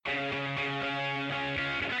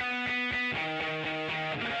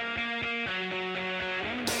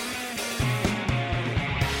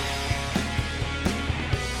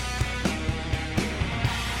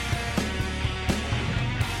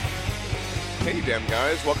Hey, damn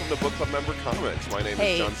guys. Welcome to Book Club Member Comics. My name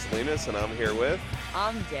is John Salinas, and I'm here with...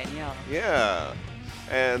 I'm Danielle. Yeah.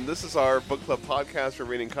 And this is our book club podcast. We're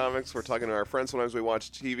reading comics. We're talking to our friends. Sometimes we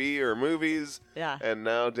watch TV or movies. Yeah. And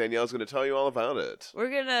now Danielle's going to tell you all about it.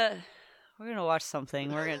 We're gonna watch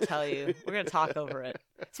something. We're gonna tell you. We're gonna talk over it.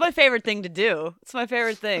 It's my favorite thing to do. It's my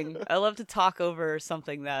favorite thing. I love to talk over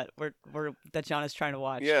something that that John is trying to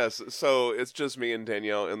watch. Yes. So it's just me and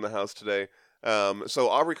Danielle in the house today. So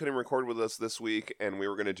Aubrey couldn't record with us this week, and we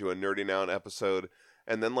were going to do a Nerding Out episode.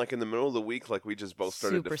 And then, like, in the middle of the week, like, we just both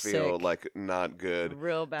started Super to feel, sick. like, not good.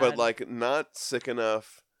 Real bad. But, like, not sick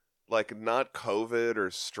enough, like, not COVID or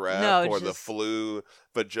strep or the flu,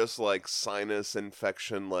 but just, like, sinus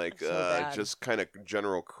infection, like, just kind of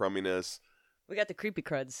general crumminess. We got the creepy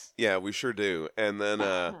cruds. Yeah, we sure do. And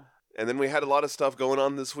then we had a lot of stuff going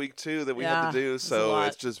on this week, too, that we had to do. So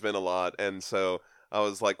it's just been a lot. And so I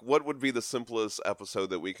was like, what would be the simplest episode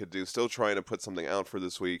that we could do? Still trying to put something out for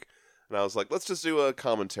this week. And I was like, let's just do a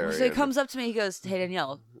commentary. So he comes up to me, he goes, "Hey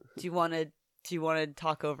Danielle, do you want to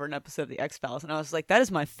talk over an episode of the X-Files?" And I was like, that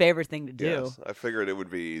is my favorite thing to do. Yes, I figured it would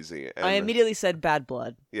be easy. And I immediately said Bad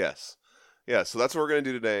Blood. Yes. Yeah, so that's what we're going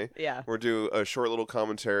to do today. Yeah. We'll do a short little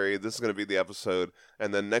commentary. This is going to be the episode.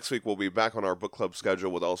 And then next week we'll be back on our book club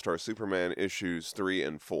schedule with All-Star Superman issues 3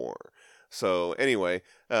 and 4. So anyway,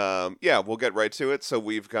 we'll get right to it. So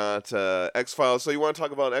we've got X-Files. So you want to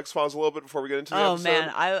talk about X-Files a little bit before we get into the episode? Oh, man.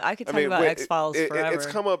 I could talk about X-Files forever. It's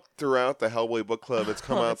come up throughout the Hellboy book club. It's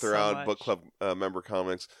come out throughout so book club member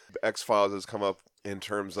comics. X-Files has come up in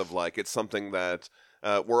terms of, like, it's something that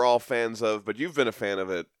we're all fans of, but you've been a fan of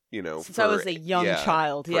it, you know, since I was a young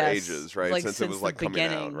child, for ages, right? Like, since it was like the coming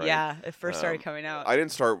beginning. out, right? Yeah, it first started coming out. I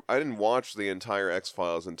didn't watch the entire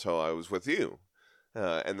X-Files until I was with you.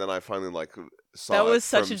 And then I finally saw that was it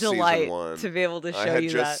such from a delight season 1. to be able to show I had you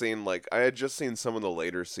just that. I had just seen some of the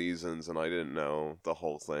later seasons, and I didn't know the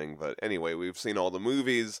whole thing. But anyway, we've seen all the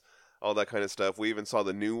movies, all that kind of stuff. We even saw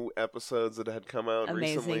the new episodes that had come out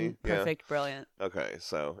recently. Amazing, perfect, brilliant. Okay,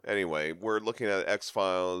 so anyway, we're looking at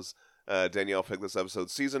X-Files. Danielle picked this episode,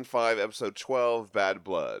 season 5, episode 12, Bad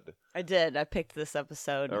Blood. I did. I picked this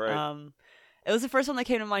episode. All right. It was the first one that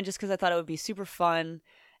came to mind just because I thought it would be super fun.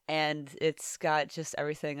 And it's got just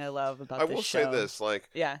everything I love about this show. I will say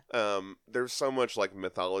this, there's so much, like,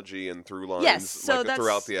 mythology and through lines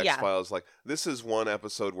throughout the X-Files. Like, this is one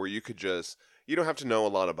episode where you don't have to know a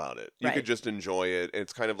lot about it. You could just enjoy it.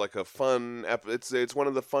 It's kind of like a fun, it's one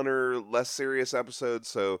of the funner, less serious episodes.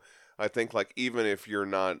 So I think, like, even if you're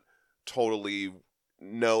not totally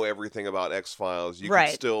know everything about X-Files, you can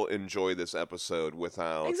still enjoy this episode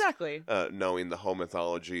without knowing the whole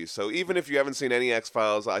mythology. So even if you haven't seen any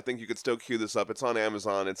X-Files, I think you could still queue this up. It's on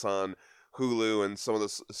Amazon, it's on Hulu and some of the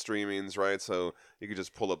streamings, right? So you could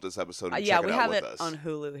just pull up this episode and check it out with us. Yeah, we have it on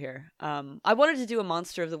Hulu here. I wanted to do a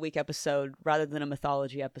Monster of the Week episode rather than a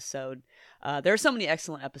mythology episode. There are so many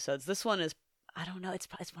excellent episodes. This one is, I don't know, it's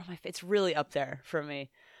one of my, it's really up there for me.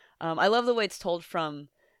 I love the way it's told from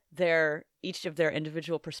each of their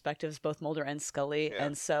individual perspectives, both Mulder and Scully.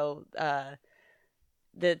 And so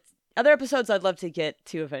the other episodes I'd love to get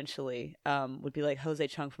to eventually would be like Jose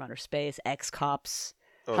Chung from Outer Space, X-Cops,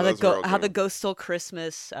 How the Ghost Stole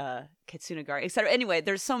Christmas, Kitsunagari, etc. Anyway,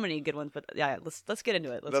 there's so many good ones, but yeah, let's get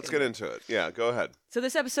into it. Let's get into it. Yeah, go ahead. So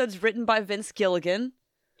this episode's written by Vince Gilligan.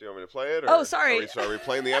 Do you want me to play it? Or oh, sorry. Are we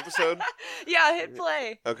playing the episode? Yeah, hit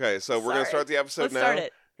play. Okay, so we're going to start the episode now. Let's start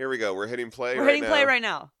it. Here we go. We're hitting play We're hitting play right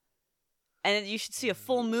now. And you should see a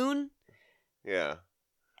full moon. Yeah.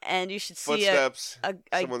 And you should see footsteps.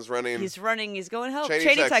 Someone's running. He's running. He's going home.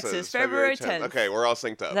 Cheney, Texas, February 10th. Okay, we're all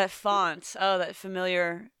synced up. That font. Oh, that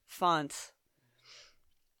familiar font.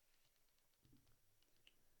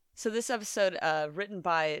 So this episode, written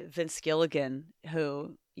by Vince Gilligan,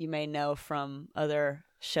 who you may know from other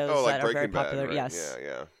shows that are very popular. Right? Yes.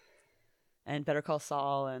 Yeah. And Better Call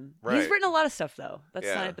Saul, and he's written a lot of stuff though.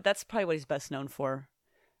 But that's probably what he's best known for.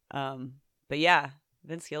 But yeah,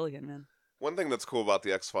 Vince Gilligan, man. One thing that's cool about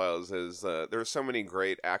the X-Files is there's so many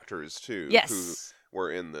great actors too who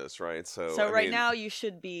were in this, right? So right now you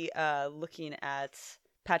should be looking at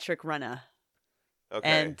Patrick Renna. Okay.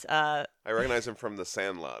 And I recognize him from The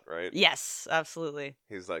Sandlot, right? Yes, absolutely.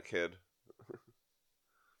 He's that kid.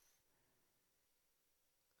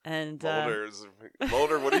 And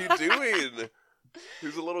Mulder, what are you doing?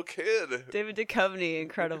 He's a little kid. David Duchovny,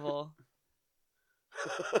 incredible.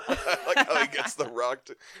 I like how he gets the rock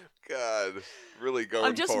to... God, really going for it.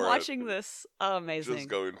 I'm just watching this. Oh, amazing. Just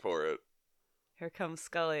going for it. Here comes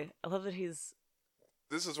Scully. I love that he's...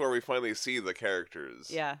 This is where we finally see the characters.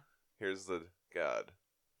 Yeah. Here's the... God.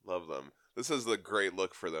 Love them. This is the great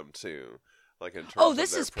look for them, too. Like in terms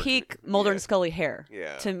this is peak Mulder and Scully hair.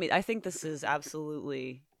 Yeah. To me, I think this is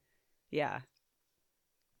absolutely, yeah.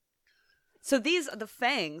 So the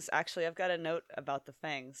fangs, actually, I've got a note about the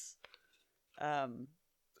fangs.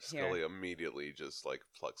 Scully immediately just like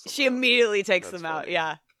plucks them She out. immediately takes That's them funny.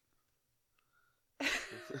 out, yeah.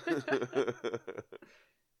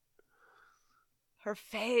 Her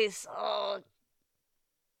face,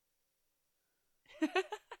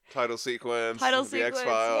 Title sequence, The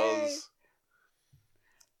X-Files.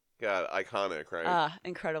 God, iconic, right?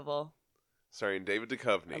 Incredible. Starring David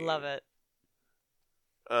Duchovny. I love it.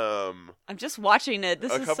 I'm just watching it.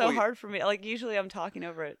 This is so hard for me. Like, usually I'm talking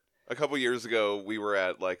over it. A couple years ago, we were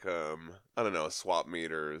at like I don't know, a swap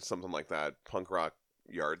meet or something like that, punk rock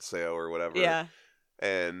yard sale or whatever. Yeah.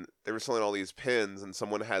 And they were selling all these pins, and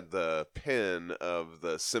someone had the pin of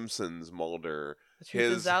the Simpsons Mulder. The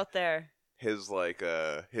truth is out there. His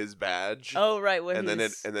his badge. Oh right, and then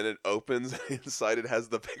it opens, and inside it has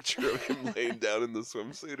the picture of him laying down in the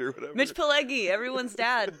swimsuit or whatever. Mitch Pileggi, everyone's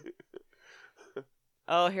dad.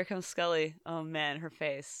 Oh, here comes Scully. Oh man, her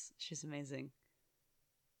face. She's amazing.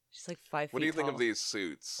 She's like 5 feet What do you tall. think of these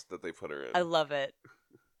suits that they put her in? I love it.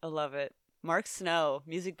 Mark Snow.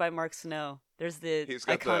 Music by Mark Snow. There's the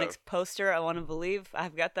iconic poster, I Want to Believe.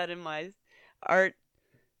 I've got that in my art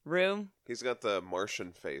room. He's got the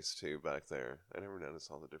Martian face, too, back there. I never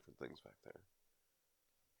noticed all the different things back there.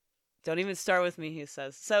 Don't even start with me, he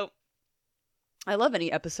says. So, I love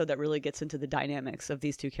any episode that really gets into the dynamics of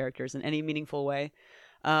these two characters in any meaningful way.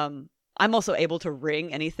 I'm also able to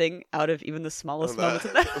wring anything out of even the smallest moments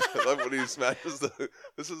of that. I love when he smashes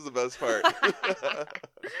this is the best part.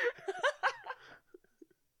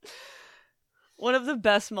 One of the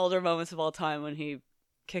best Mulder moments of all time when he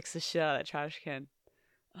kicks the shit out of that trash can.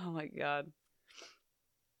 Oh my god.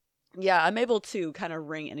 Yeah, I'm able to kind of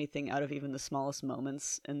wring anything out of even the smallest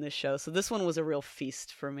moments in this show. So this one was a real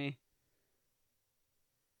feast for me.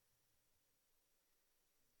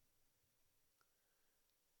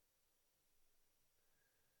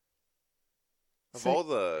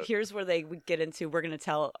 Here's where we get into, we're going to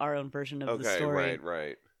tell our own version of the story.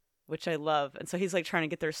 Right. Which I love. And so he's like trying to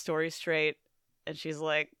get their story straight. And she's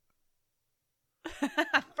like,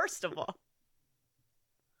 first of all.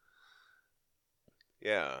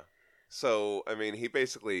 Yeah. So, I mean, he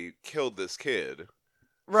basically killed this kid.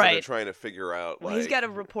 Right. So they're trying to figure out, he's got to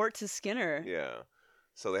report to Skinner. Yeah.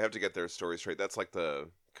 So they have to get their story straight. That's like the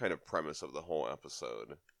kind of premise of the whole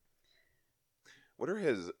episode. What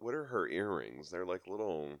are her earrings? They're like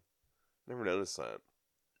little... Never noticed that.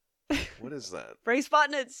 What is that? Brace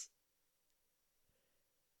botnets.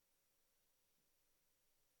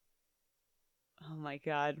 Oh my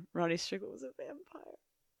god. Ronnie Strickland was a vampire.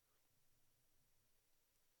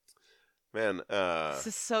 Man, this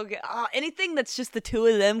is so good. Anything that's just the two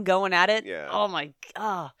of them going at it. Yeah. Oh my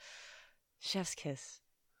god. Chef's kiss.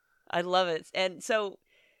 I love it. And so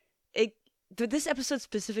this episode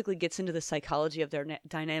specifically gets into the psychology of their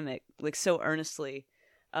dynamic, like, so earnestly.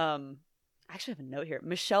 I actually have a note here.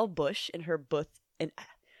 Michelle Bush in her book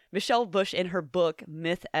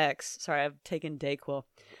Myth X. Sorry, I've taken Dayquil.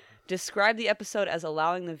 Described the episode as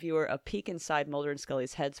allowing the viewer a peek inside Mulder and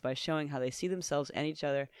Scully's heads by showing how they see themselves and each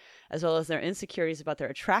other, as well as their insecurities about their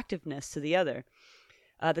attractiveness to the other.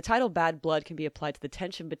 The title Bad Blood can be applied to the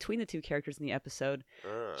tension between the two characters in the episode.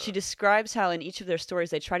 She describes how in each of their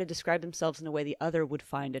stories they try to describe themselves in a way the other would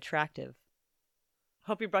find attractive.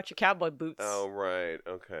 Hope you brought your cowboy boots. Oh, right.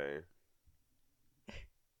 Okay.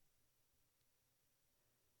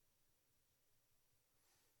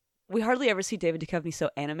 We hardly ever see David Duchovny so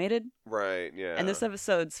animated. Right, yeah. And this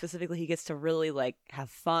episode, specifically, he gets to really, like, have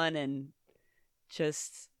fun and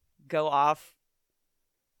just go off.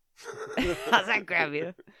 How's that grab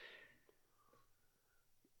you?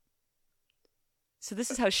 So this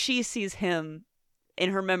is how she sees him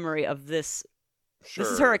in her memory of this. Sure.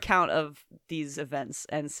 This is her account of these events.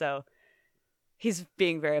 And so he's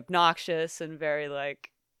being very obnoxious and very,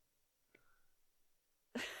 like...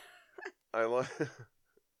 I like...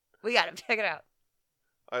 We gotta check it out.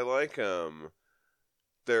 I like the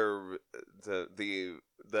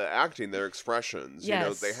acting, their expressions. Yes. You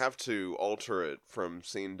know, they have to alter it from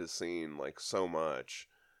scene to scene, like, so much.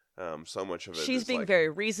 So much of it. She's being, like, very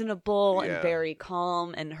reasonable and very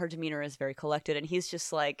calm, and her demeanor is very collected, and he's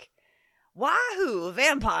just like, wahoo,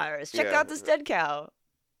 vampires, check out this dead cow.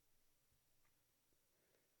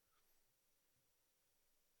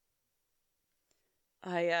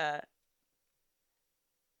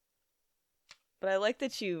 But I like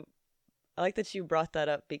that you brought that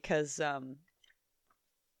up because I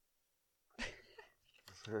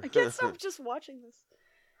can't stop just watching this.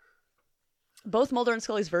 both Mulder and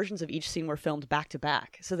Scully's versions of each scene were filmed back to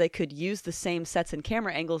back, so they could use the same sets and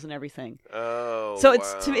camera angles and everything. Oh, so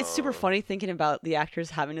it's super funny thinking about the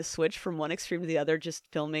actors having to switch from one extreme to the other, just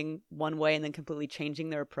filming one way and then completely changing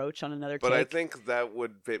their approach on another take. But I think that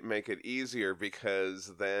would make it easier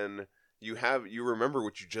because then you remember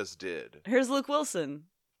what you just did. Here's Luke Wilson.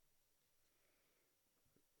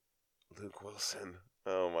 Luke Wilson.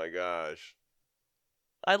 Oh my gosh.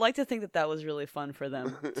 I'd like to think that was really fun for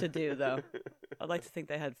them to do, though. I'd like to think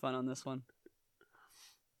they had fun on this one.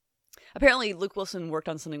 Apparently, Luke Wilson worked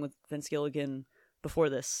on something with Vince Gilligan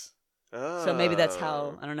before this. Oh. So maybe that's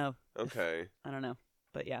how, I don't know. Okay. I don't know.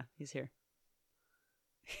 But yeah, he's here.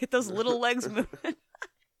 Get those little legs moving.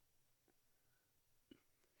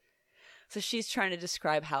 So she's trying to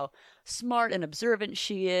describe how smart and observant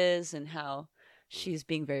she is and how she's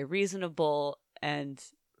being very reasonable, and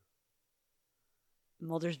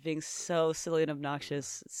Mulder's being so silly and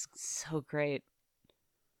obnoxious. It's so great.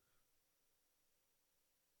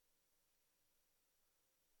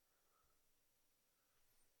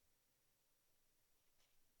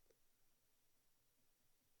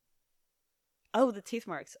 Oh, the teeth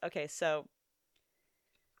marks. Okay, so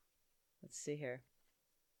let's see here.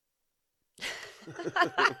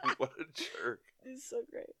 What a jerk. It's so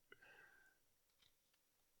great.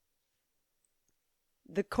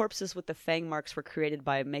 The corpses with the fang marks were created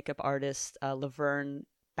by makeup artist Laverne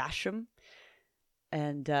Basham.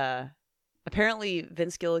 And apparently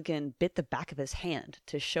Vince Gilligan bit the back of his hand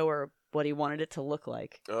to show her what he wanted it to look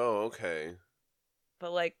like. Oh, okay.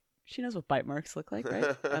 But, like, she knows what bite marks look like,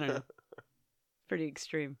 right? I don't know. Pretty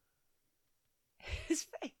extreme. His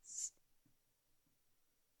face.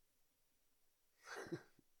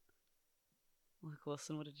 Luke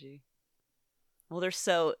Wilson, what a G. Well, they're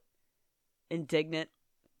so indignant.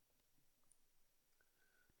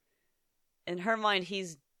 In her mind,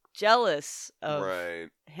 he's jealous of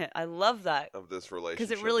him. I love that. Of this relationship.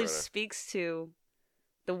 Because it really speaks to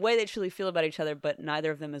the way they truly feel about each other, but neither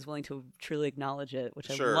of them is willing to truly acknowledge it, which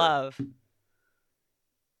I love.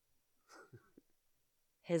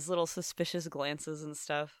 His little suspicious glances and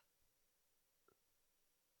stuff.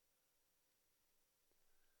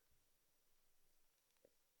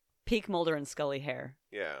 Peak Mulder and Scully hair.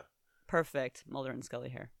 Yeah. Perfect Mulder and Scully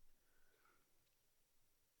hair.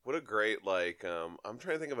 What a great, like, I'm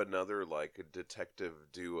trying to think of another, like, detective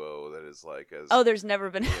duo that is, like, as... Oh, there's never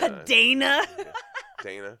been a Dana?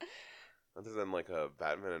 Dana? Other than, like, a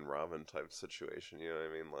Batman and Robin type situation, you know what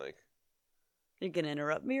I mean? Like... You're gonna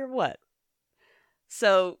interrupt me or what?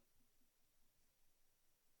 So...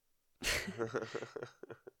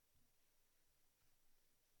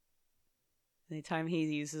 Anytime he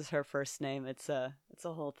uses her first name, it's a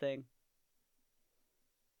whole thing.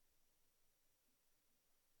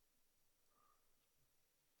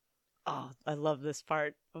 Oh, I love this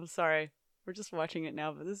part. I'm sorry. We're just watching it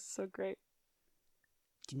now, but this is so great.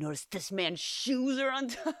 Do you notice this man's shoes are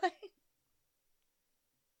untied?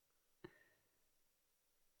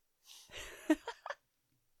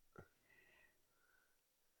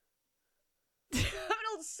 An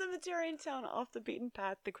old cemetery in town off the beaten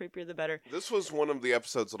path. The creepier the better. This was one of the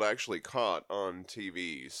episodes that I actually caught on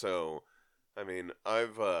TV. So, I mean, I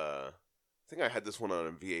think I had this one on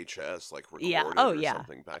a VHS, like recorded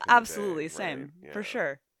something back in absolutely, the day. Same, right? Yeah. For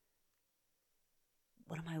sure.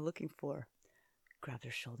 What am I looking for? Grab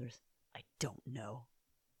their shoulders. I don't know.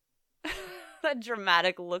 That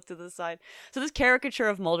dramatic look to the side. So this caricature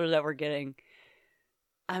of Mulder that we're getting,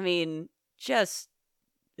 I mean, just,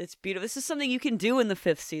 it's beautiful. This is something you can do in the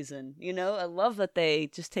 5th season, you know? I love that they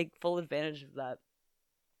just take full advantage of that.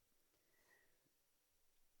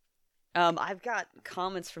 I've got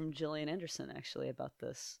comments from Gillian Anderson, actually, about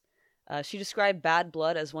this. She described Bad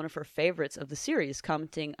Blood as one of her favorites of the series,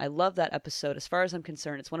 commenting, "I love that episode. As far as I'm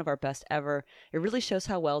concerned, it's one of our best ever. It really shows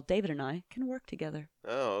how well David and I can work together."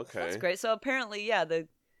 Oh, okay. So that's great. So apparently, yeah, the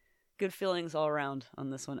good feelings all around on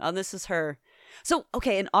this one. This is her. So,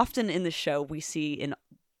 okay, and often in the show, we see in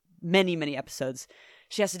many, many episodes,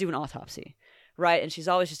 she has to do an autopsy, right? And she's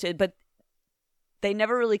always just, but they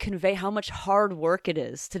never really convey how much hard work it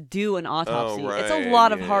is to do an autopsy. Oh, right. It's a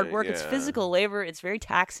lot of hard work. Yeah. It's physical labor. It's very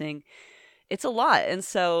taxing. It's a lot. And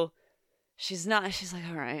so she's like,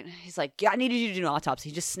 all right. He's like, yeah, I need you to do an autopsy.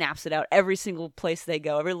 He just snaps it out every single place they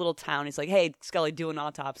go, every little town. He's like, hey, Scully, do an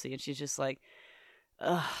autopsy. And she's just like,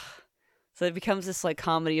 ugh. So it becomes this like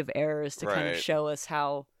comedy of errors to kind of show us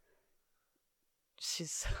how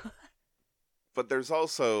she's... But there's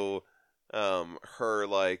also... her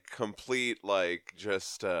like complete like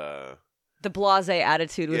just the blasé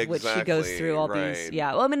attitude with which she goes through all these.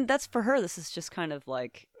 Yeah. Well, I mean, that's for her. This is just kind of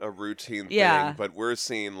like a routine thing, but we're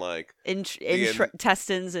seeing like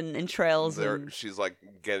intestines and entrails. She's like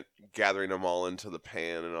gathering them all into the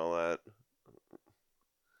pan and all that.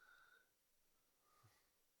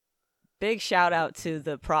 Big shout out to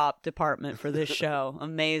the prop department for this show.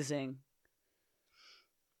 Amazing.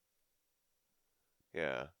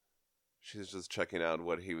 Yeah. She's just checking out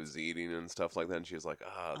what he was eating and stuff like that, and she's like,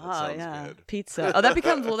 that sounds good. Pizza. Oh, that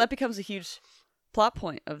becomes a huge plot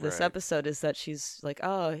point of this episode, is that she's like,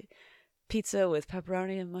 pizza with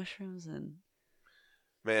pepperoni and mushrooms and...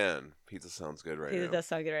 Man, pizza sounds good right now. Pizza does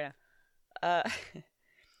sound good right now.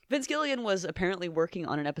 Vince Gilligan was apparently working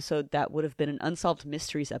on an episode that would have been an Unsolved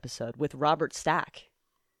Mysteries episode with Robert Stack.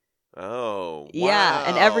 Oh, wow. Yeah,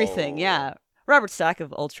 and everything, yeah. Robert Stack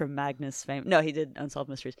of Ultra Magnus fame. No, he did Unsolved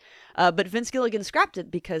Mysteries. But Vince Gilligan scrapped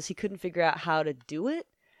it because he couldn't figure out how to do it.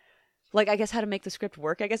 Like, I guess how to make the script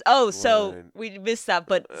work, I guess. Oh, so we missed that.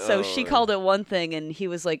 But so she called it one thing, and he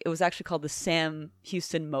was like, it was actually called the Sam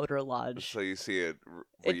Houston Motor Lodge. So you see it.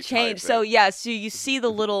 It changed. So, so you see the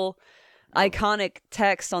little iconic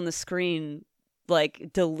text on the screen,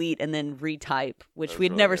 like delete and then retype, which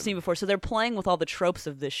we'd never seen before. So they're playing with all the tropes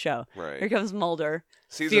of this show. Right. Here comes Mulder.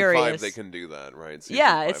 Season furious. 5, they can do that, right?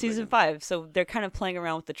 It's season 5. So they're kind of playing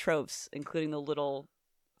around with the tropes, including the little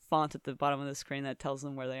font at the bottom of the screen that tells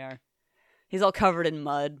them where they are. He's all covered in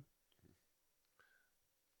mud.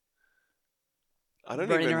 I don't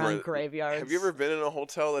running around graveyards. Have you ever been in a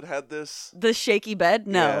hotel that had this? The shaky bed?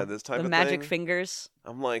 No. Yeah, this type of thing. The magic fingers.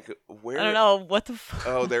 I'm like, where? I don't know. What the fuck?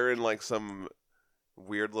 Oh, they're in like some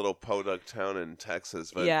weird little podunk town in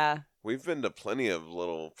Texas. But we've been to plenty of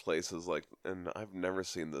little places and I've never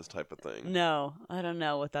seen this type of thing. No, I don't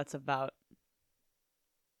know what that's about.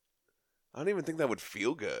 I don't even think that would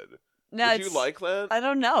feel good. No, would you like that? I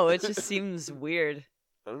don't know. It just seems weird.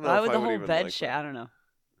 I don't know. Why would the whole bed like shit? I don't know.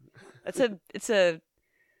 It's an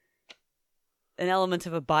element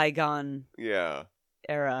of a bygone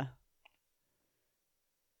era.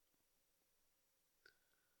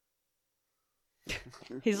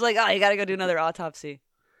 He's like, you gotta go do another autopsy.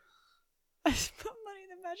 I just put money in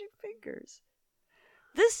the magic fingers.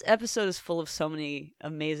 This episode is full of so many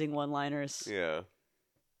amazing one-liners. Yeah.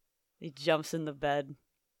 He jumps in the bed.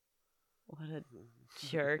 What a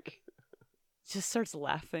jerk. Just starts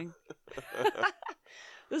laughing.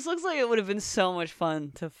 This looks like it would have been so much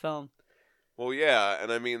fun to film. Well, yeah,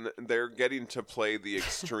 and I mean, they're getting to play the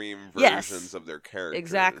extreme versions of their characters.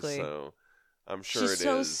 Exactly. So I'm sure she's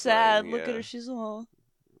so sad. Look at her. She's all...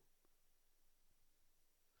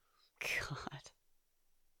 God.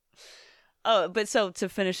 Oh, but so to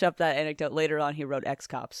finish up that anecdote, later on he wrote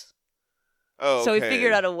Ex-Cops. Oh, okay. So he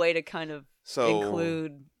figured out a way to kind of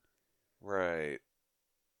include... Right.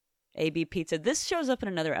 AB Pizza. This shows up in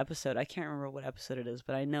another episode. I can't remember what episode it is,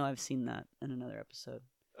 but I know I've seen that in another episode.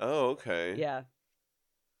 Oh, okay. Yeah.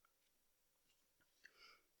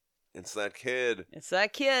 It's that kid. It's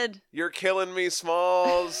that kid. You're killing me,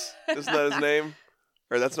 Smalls. Isn't that his name?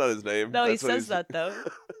 Or that's not his name. No, he says that, though.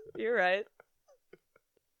 You're right.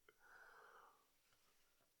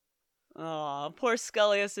 Oh, poor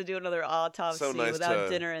Scully has to do another autopsy without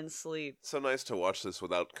dinner and sleep. So nice to watch this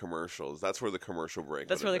without commercials. That's where the commercial break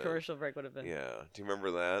would have been. Yeah. Do you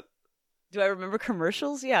remember that? Do I remember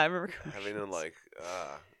commercials? Yeah, I remember commercials. I mean,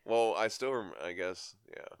 well, I still remember, I guess,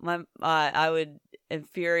 yeah. I would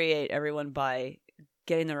infuriate everyone by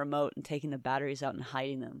getting the remote and taking the batteries out and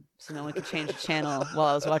hiding them so no one could change the channel while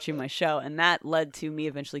I was watching my show. And that led to me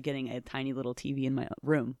eventually getting a tiny little TV in my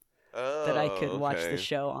room. That I could watch the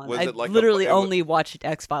show on. I literally only watched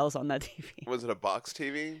X-Files on that TV. Was it a box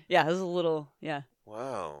TV? Yeah, it was a little,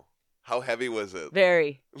 Wow. How heavy was it?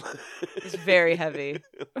 Very. It's very heavy.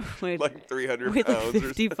 Like 300 pounds? Like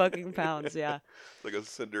 50 fucking pounds, yeah. Like a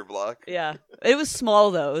cinder block? Yeah. It was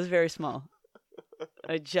small, though. It was very small.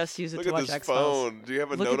 I just used it to watch X-Files. Look at this phone. Do you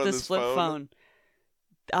have a note on this phone? Look at this flip phone.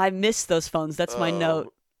 I missed those phones. That's my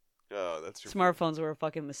note. Oh, that's your Smartphones were a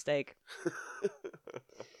fucking mistake.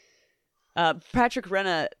 Patrick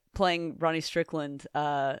Renna playing Ronnie Strickland,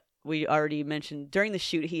 we already mentioned, during the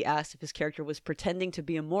shoot he asked if his character was pretending to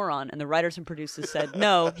be a moron, and the writers and producers said,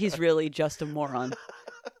 no, he's really just a moron.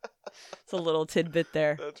 It's a little tidbit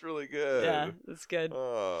there. That's really good. Yeah, that's good.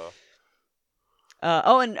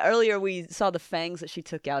 And earlier we saw the fangs that she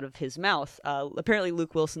took out of his mouth. Apparently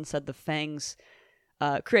Luke Wilson said the fangs,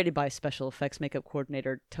 created by special effects makeup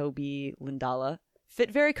coordinator Toby Lindala, fit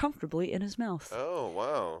very comfortably in his mouth. Oh,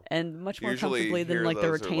 wow. And much more comfortably than the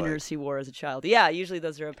retainers he wore as a child. Yeah, usually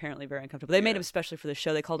those are apparently very uncomfortable. They made them especially for the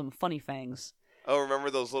show. They called them funny fangs. Oh, remember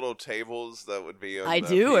those little tables that would be on I the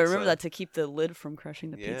do. pizza? I remember that to keep the lid from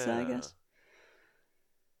crushing the pizza, I guess.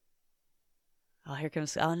 Oh, here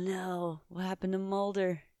comes... Oh, no. What happened to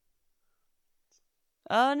Mulder?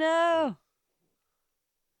 Oh, no.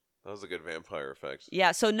 That was a good vampire effect.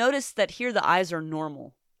 Yeah, so notice that here the eyes are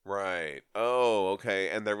normal. Right. Oh, okay.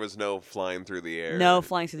 And there was no flying through the air. No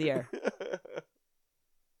flying through the air.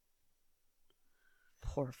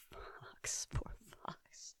 Poor fox. Poor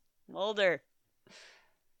fox. Mulder.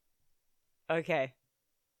 Okay.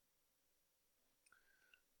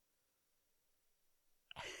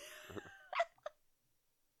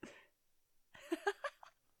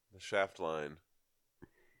 The shaft line.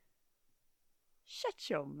 Shut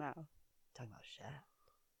your mouth. Talking about shaft.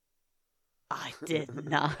 I did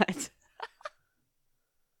not.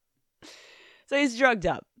 So he's drugged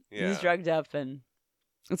up. Yeah. He's drugged up, and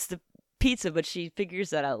it's the pizza, but she figures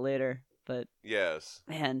that out later. But yes,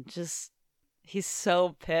 man, just he's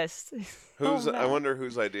so pissed. I wonder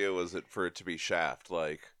whose idea was it for it to be Shaft?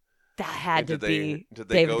 Like that had to be. Did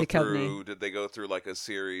they go through? Did they go through like a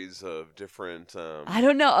series of different? I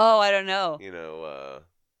don't know. Oh, I don't know. You know,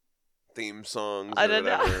 theme songs. I don't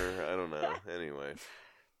know. I don't know. Anyway.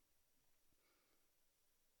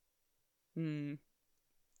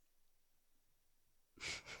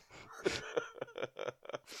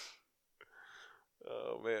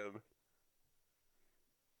 Oh man,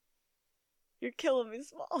 you're killing me,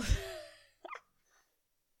 Small.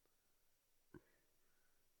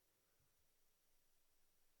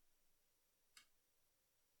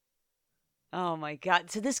 Oh my god.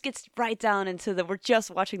 So this gets right down into we're just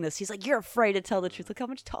watching this. He's like, you're afraid to tell the truth. Look how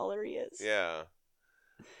much taller he is. Yeah.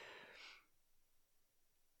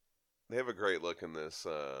 They have a great look in this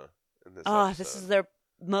episode.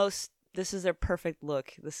 This is their perfect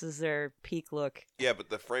look. This is their peak look. Yeah, but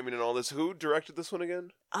the framing and all this. Who directed this one again?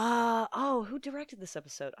 Who directed this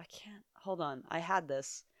episode? I can't. Hold on. I had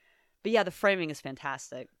this. But yeah, the framing is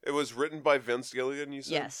fantastic. It was written by Vince Gilligan, you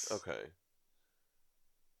said? Yes. Okay.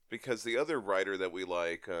 Because the other writer that we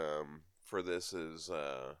like for this is...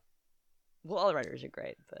 Well, all the writers are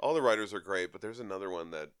great. But... All the writers are great, but there's another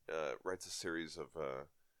one that writes a series of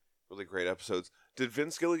really great episodes. Did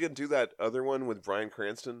Vince Gilligan do that other one with Bryan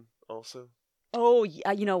Cranston also? Oh,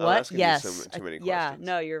 yeah, you know what? Yes. Too many questions. Yeah,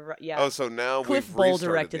 no, you're right. Yeah. Oh, so now Cliff Bole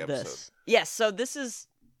directed this. Yes, so this is...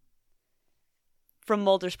 From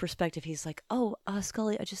Mulder's perspective, he's like, "Oh,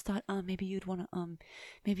 Scully, I just thought maybe you'd want to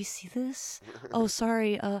maybe see this. Oh,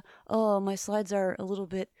 sorry. My slides are a little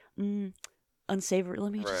bit unsavory.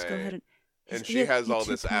 Let me just go ahead and she has all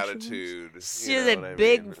this attitude. She has a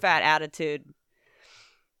big fat attitude.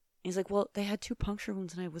 He's like, "Well, they had 2 puncture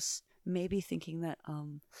wounds, and I was maybe thinking that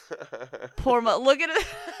poor look at his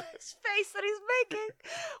face that he's making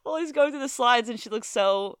while he's going through the slides, and she looks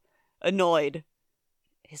so annoyed."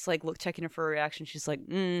 He's like, checking her for a reaction. She's like,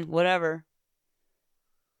 whatever.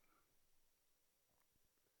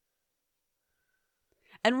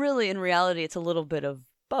 And really, in reality, it's a little bit of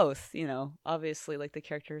both, you know. Obviously, like, the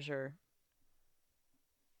characters are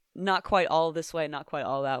not quite all this way, not quite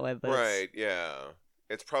all that way. But right, yeah.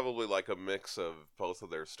 It's probably like a mix of both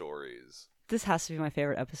of their stories. This has to be my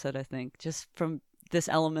favorite episode, I think. Just from this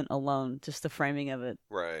element alone, just the framing of it.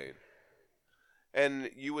 Right. And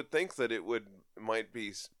you would think that it might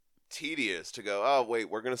be tedious to go, oh, wait,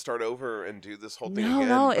 we're going to start over and do this whole thing again.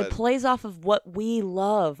 No, it plays off of what we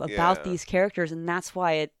love about these characters, and that's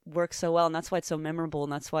why it works so well, and that's why it's so memorable,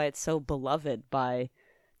 and that's why it's so beloved by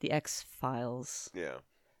the X-Files. Yeah.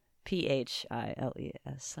 Philes.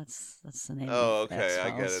 That's the name. Oh, of okay, X-Files. I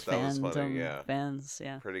get it. That was funny, yeah. Fans,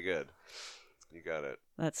 yeah. Pretty good. You got it.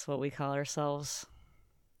 That's what we call ourselves.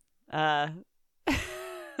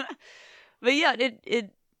 But yeah,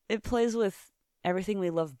 it plays with everything we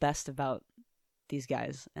love best about these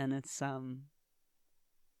guys, and it's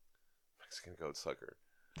Mexican goat sucker.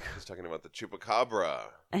 He's talking about the chupacabra,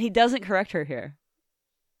 and he doesn't correct her here.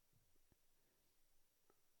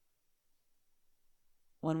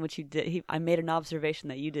 One which you did. I made an observation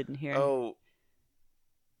that you didn't hear. Oh,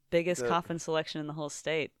 biggest coffin selection in the whole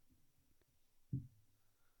state.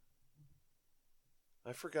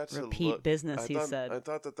 I forgot to repeat business. He said. I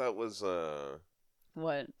thought that was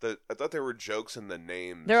what? I thought there were jokes in the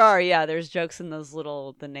names. There are, yeah. There's jokes in those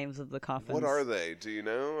the names of the coffins. What are they? Do you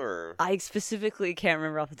know? Or I specifically can't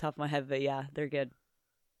remember off the top of my head, but yeah, they're good.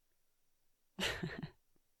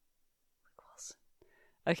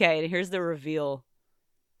 Okay, and here's the reveal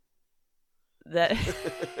that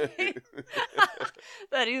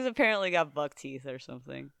that he's apparently got buck teeth or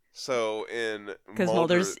something. So because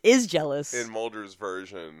Mulder is jealous. In Mulder's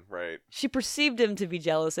version, right? She perceived him to be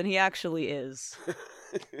jealous, and he actually is.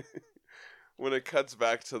 when it cuts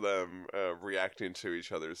back to them reacting to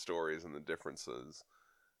each other's stories and the differences.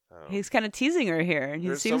 He's kind of teasing her here, and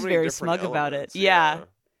he seems very smug about it. Yeah.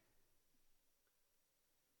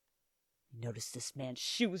 Notice this man's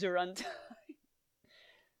shoes are untied.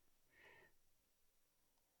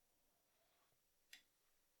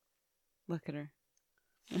 Look at her.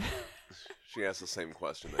 She asked the same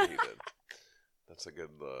question that he did. That's a good,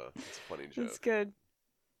 that's a funny joke. That's good.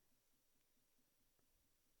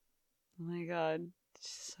 Oh my god.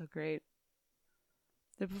 It's so great.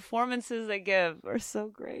 The performances they give are so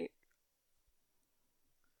great.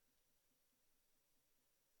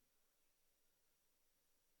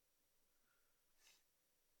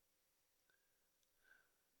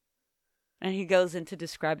 And he goes into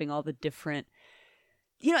describing all the different...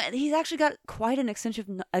 he's actually got quite an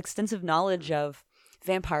extensive knowledge of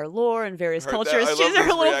vampire lore and various cultures. She's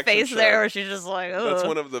her little face shot there where she's just like, ugh. That's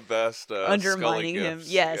one of the best undermining him. Gifs.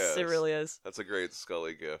 Yes, it really is. That's a great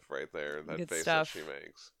Scully gif right there. That good face stuff that she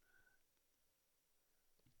makes.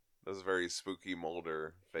 That's a very spooky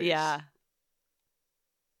Mulder face. Yeah.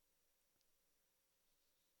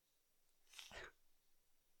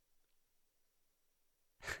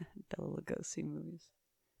 Bela Lugosi movies.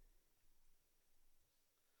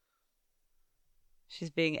 She's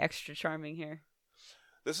being extra charming here.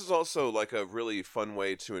 This is also like a really fun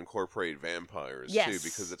way to incorporate vampires too,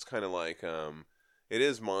 because it's kind of like it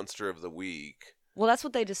is Monster of the Week. Well, that's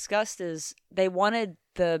what they discussed. Is they wanted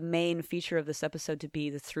the main feature of this episode to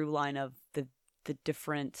be the through line of the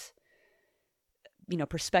different,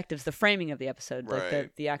 perspectives, the framing of the episode. Right.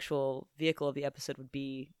 Like the actual vehicle of the episode would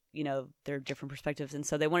be, their different perspectives, and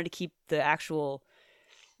so they wanted to keep the actual,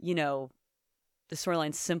 the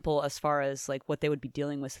storyline simple as far as like what they would be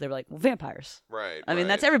dealing with. So they were like, well, vampires. Right. I mean,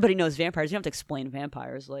 that's everybody knows vampires. You don't have to explain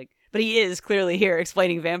vampires. But he is clearly here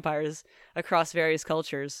explaining vampires across various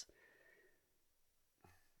cultures,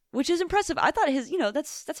 which is impressive. I thought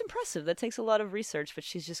that's impressive. That takes a lot of research, but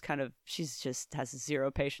she just has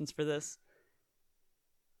zero patience for this.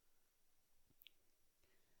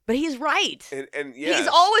 But he's right. And yes, he's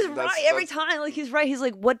always right every time. Like he's right. He's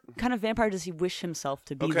like, what kind of vampire does he wish himself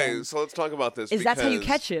to be? Okay, then? so let's talk about this. That's how you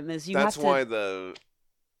catch him. That's why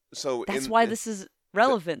this is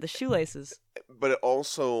relevant. The shoelaces. But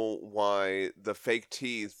also why the fake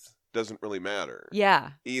teeth doesn't really matter.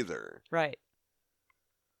 Yeah. Either. Right.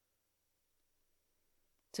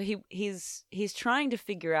 So he's trying to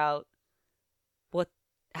figure out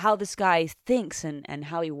how this guy thinks and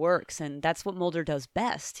how he works, and that's what Mulder does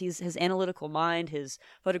best. His analytical mind, his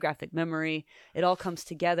photographic memory, it all comes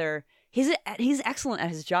together. He's excellent at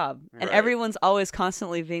his job, and everyone's always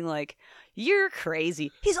constantly being like, "You're crazy."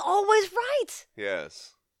 He's always right.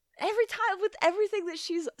 Yes. Every time with everything that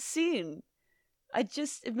she's seen,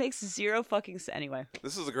 it makes zero fucking sense. Anyway,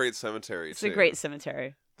 this is a great cemetery. It's a great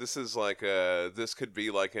cemetery. This is like this could be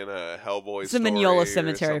like in a Hellboy It's a Mignola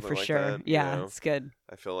cemetery for sure. That, yeah, it's good.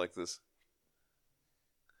 I feel like this.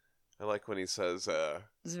 I like when he says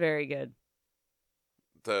it's very good.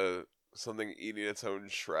 Something eating its own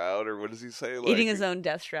shroud, or what does he say? Eating his own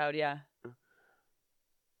death shroud, yeah.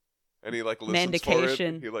 And he like listens for it.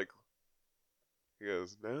 He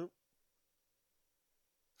goes, no.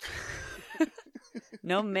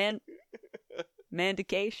 No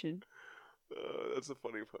mandication. That's the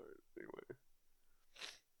funny part. Anyway.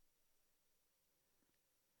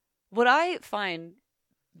 What I find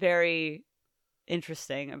very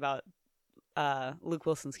interesting about Luke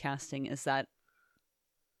Wilson's casting is that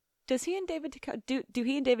do he and David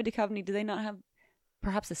Duchovny, do they not have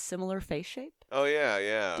perhaps a similar face shape? Oh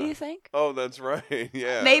yeah. Do you think? Oh, that's right.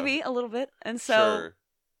 Yeah. Maybe a little bit. And so,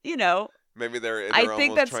 sure. Maybe they're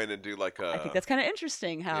almost trying to do like a... I think that's kind of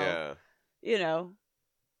interesting how,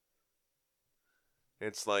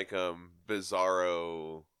 It's like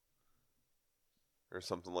Bizarro or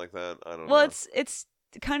something like that. I don't know. Well, it's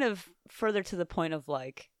kind of further to the point of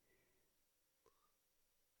like...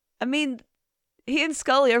 I mean, he and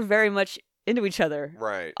Scully are very much into each other.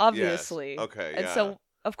 Right. Obviously. Yes. Okay, and so,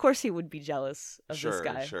 of course, he would be jealous of this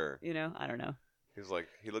guy. Sure. I don't know. He's like,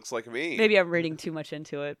 he looks like me. Maybe I'm reading too much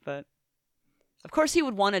into it, but... Of course, he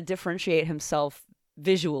would want to differentiate himself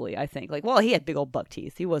visually, I think. Like, well, he had big old buck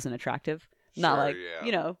teeth. He wasn't attractive. Not like,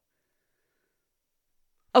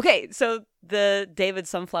 Okay, so the David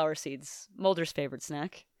sunflower seeds, Mulder's favorite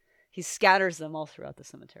snack. He scatters them all throughout the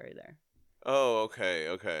cemetery there. Oh,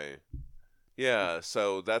 okay. Yeah,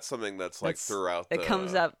 so that's something that's like throughout It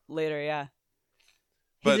comes up later, yeah.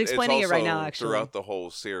 He's explaining it right now, actually. Throughout the whole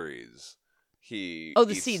series, the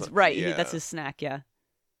seeds, right. Yeah. That's his snack, yeah.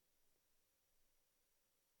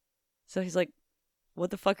 So he's like, what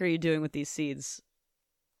the fuck are you doing with these seeds?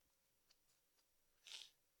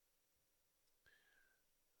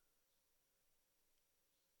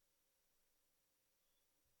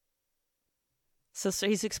 So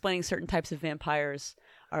he's explaining certain types of vampires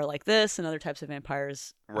are like this, and other types of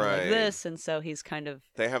vampires are like this, and so he's kind of...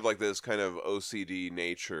 They have like this kind of OCD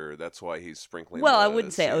nature. That's why he's sprinkling... Well, I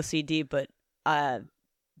wouldn't say OCD, but...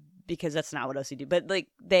 because that's not what OCD... But, like,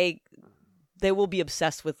 they will be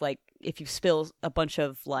obsessed with, like, if you spill a bunch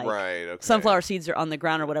of, like... Sunflower seeds are on the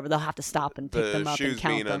ground or whatever, they'll have to stop and pick them up and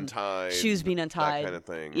count them. Shoes being untied. That kind of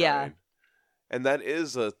thing, yeah. Right? And that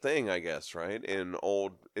is a thing, I guess, right? In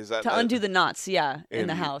old... Is that... To undo the knots, yeah, in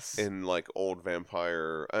the house. In, like, old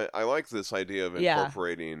vampire... I like this idea of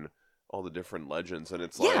incorporating all the different legends, and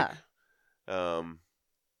it's like...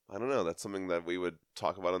 I don't know, that's something that we would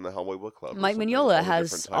talk about in the Hellboy Book Club. Mike Mignola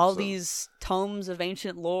has all these tomes of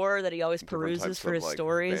ancient lore that he always peruses for his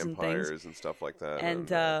stories and things. And stuff like that. And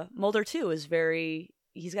Mulder, too, is very...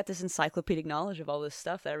 He's got this encyclopedic knowledge of all this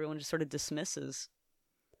stuff that everyone just sort of dismisses.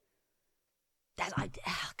 Oh God,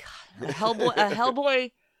 a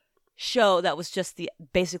Hellboy show that was just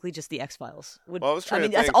basically just the X-Files.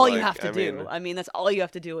 That's all you have to do. That's all you have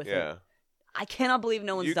to do with it. I cannot believe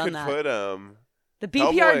no one's done that. You could put the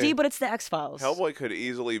BPRD, but it's the X-Files. Hellboy could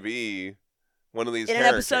easily be one of these in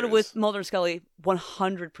characters. An episode with Mulder and Scully,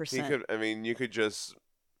 100%. He could. You could just,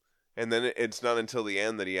 and then it's not until the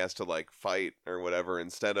end that he has to like fight or whatever.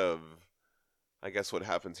 Instead of, I guess what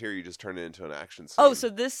happens here, you just turn it into an action scene. Oh, so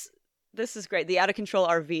This is great. The Out of Control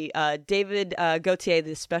RV. David Gautier,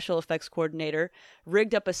 the special effects coordinator,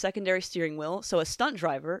 rigged up a secondary steering wheel so a stunt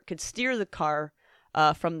driver could steer the car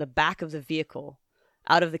from the back of the vehicle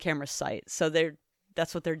out of the camera's sight. So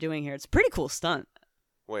that's what they're doing here. It's a pretty cool stunt.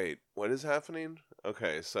 Wait, what is happening?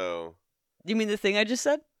 Okay, so... You mean the thing I just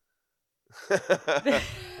said?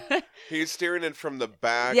 He's steering it from the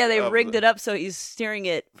back. Yeah, they rigged it up so he's steering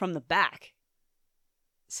it from the back.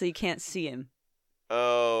 So you can't see him.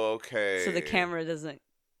 Oh, okay. So the camera doesn't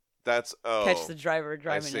catch the driver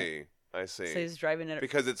driving it. I see. So he's driving it.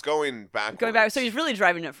 Because it's going backwards. Going back. So he's really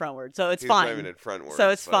driving it frontward. So he's fine. He's driving it frontward. So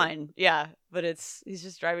it's fine. Yeah. But he's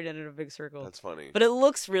just driving it in a big circle. That's funny. But it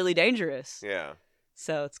looks really dangerous. Yeah.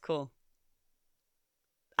 So it's cool.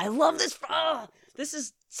 I love this. Oh, this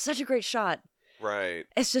is such a great shot. Right.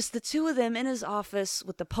 It's just the two of them in his office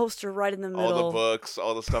with the poster right in the middle. All the books,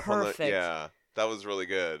 all the stuff Perfect. on the... Yeah. That was really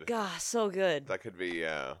good. God, so good. That could be,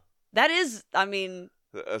 yeah. That is,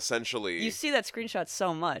 essentially... You see that screenshot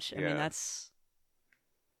so much. I mean, that's...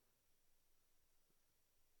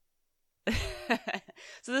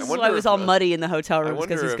 So this is why it was all muddy in the hotel room,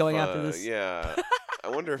 because he's going after this. Yeah. I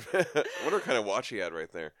wonder what kind of watch he had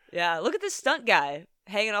right there. Yeah, look at this stunt guy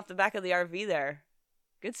hanging off the back of the RV there.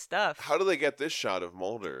 Good stuff. How do they get this shot of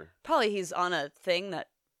Mulder? Probably he's on a thing that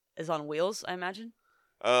is on wheels, I imagine.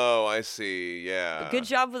 Oh, I see. Yeah. Good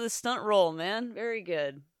job with the stunt roll, man. Very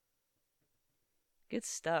good. Good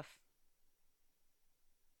stuff.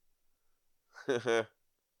 Big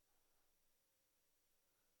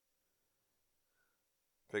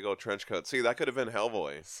old trench coat. See, that could have been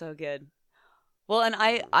Hellboy. So good. Well, and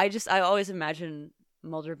I always imagine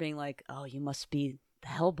Mulder being like, "Oh, you must be the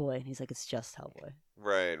Hellboy," and he's like, "It's just Hellboy."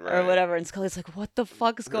 Right. Or whatever. And Scully's like, "What the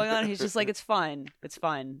fuck is going on?" He's just like, "It's fine. It's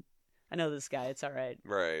fine. I know this guy. It's all right."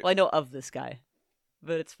 Right. Well, I know of this guy,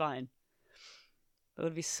 but it's fine. That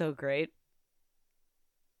would be so great.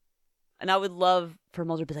 And I would love for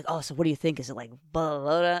Mulder to be like, "Oh, so what do you think? Is it like blah,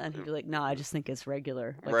 blah, blah?" And he'd be like, "No, I just think it's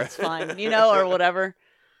regular. Like, it's fine, or whatever."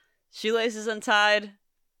 Shoelaces untied.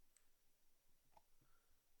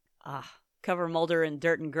 Cover Mulder in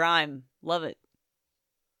dirt and grime. Love it.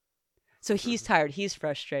 So he's tired. He's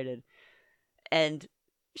frustrated. And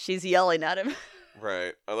she's yelling at him.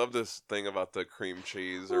 Right. I love this thing about the cream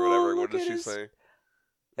cheese or whatever. What did she say?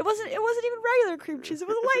 It wasn't even regular cream cheese. It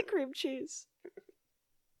was light cream cheese.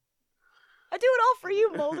 I do it all for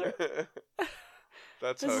you, Mulder.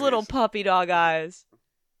 That's his little puppy dog eyes.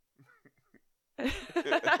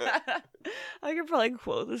 I could probably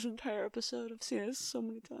quote this entire episode. I've seen it so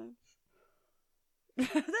many times.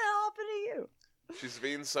 What the hell happened to you? She's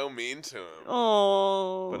being so mean to him.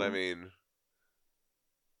 Oh.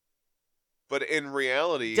 But in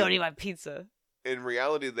reality... Don't eat my pizza. In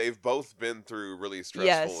reality, they've both been through really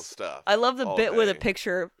stressful stuff. I love the bit where the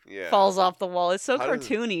picture falls off the wall. It's so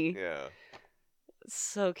cartoony. Yeah. It's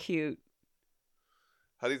so cute.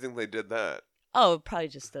 How do you think they did that? Oh, probably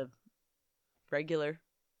just a regular.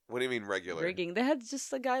 What do you mean regular? Rigging. They had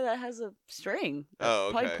just a guy that has a string.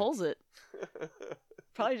 Probably pulls it.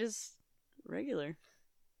 Probably just regular.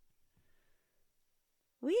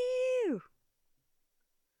 Woo!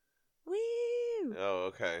 Woo! Oh,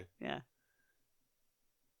 okay. Yeah.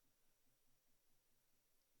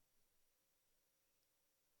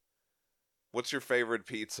 What's your favorite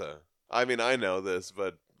pizza? I mean, I know this,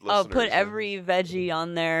 but Oh, put every veggie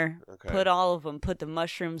on there. Okay. Put all of them. Put the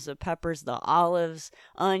mushrooms, the peppers, the olives,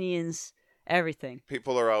 onions, everything.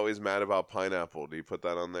 People are always mad about pineapple. Do you put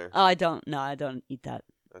that on there? Oh, I don't. No, I don't eat that.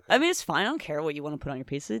 Okay. I mean, it's fine. I don't care what you want to put on your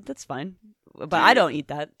pizza. That's fine. But I don't eat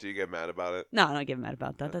that. Do you get mad about it? No, I don't get mad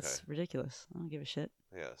about that. Okay. That's ridiculous. I don't give a shit.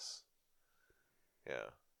 Yes. Yeah.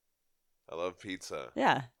 I love pizza.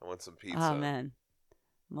 Yeah. I want some pizza. Oh, man.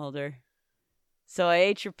 Mulder. So I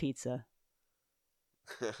ate your pizza.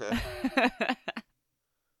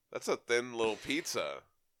 That's a thin little pizza.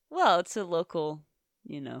 Well, it's a local,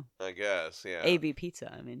 I guess, yeah. AB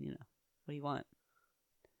pizza. I mean, what do you want?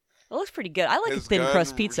 It looks pretty good. I like a thin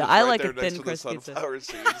crust pizza. I like a thin crust pizza.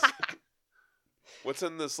 What's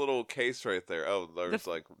in this little case right there? Oh, there's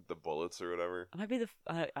like the bullets or whatever. It might be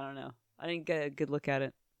I don't know. I didn't get a good look at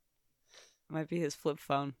it. It might be his flip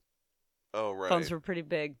phone. Oh, right. Phones were pretty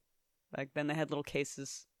big. Back then they had little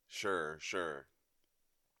cases. Sure.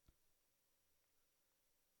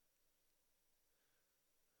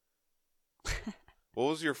 What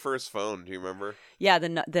was your first phone? Do you remember? Yeah, the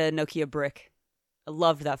Nokia brick. I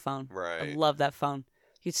loved that phone. Right. I loved that phone.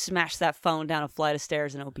 You'd smash that phone down a flight of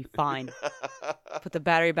stairs and it would be fine. Put the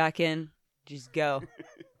battery back in, just go.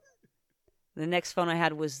 The next phone I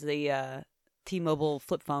had was the T-Mobile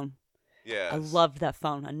flip phone. Yeah. I loved that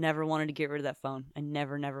phone. I never wanted to get rid of that phone. I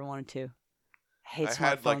never wanted to. I hate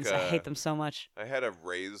smartphones. I hate them so much. I had a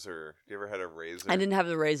Razor. You ever had a Razor? I didn't have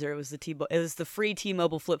the Razor. It was the free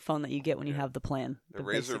T-Mobile flip phone that you get when you have the plan. The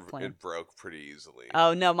Razor plan. It broke pretty easily.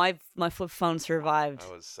 Oh no, my flip phone survived.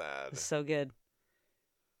 I was sad. It was so good.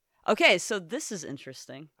 Okay, so this is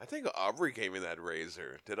interesting. I think Aubrey gave me that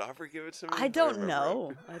Razor. Did Aubrey give it to me? I don't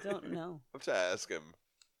know. I don't know. I have to ask him.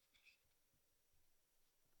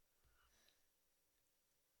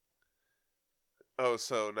 Oh,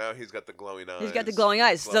 so now he's got the glowing eyes. He's got the glowing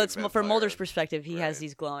eyes. So it's from Mulder's perspective. He has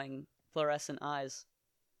these glowing fluorescent eyes.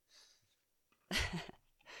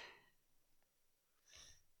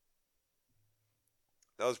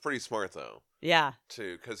 That was pretty smart, though. Yeah.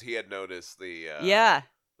 Too, because he had noticed the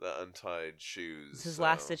untied shoes. His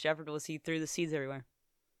last ditch effort was he threw the seeds everywhere.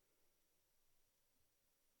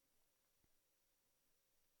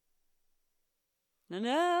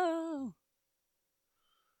 No.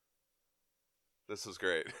 This is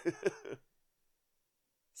great.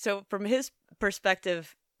 So from his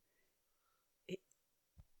perspective,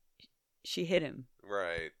 she hit him.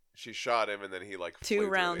 Right. She shot him and then he flew 2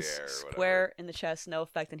 rounds through the air square in the chest, no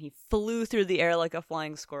effect, and he flew through the air like a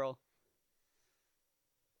flying squirrel.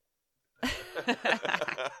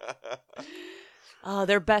 Oh,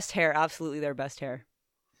 their best hair. Absolutely their best hair.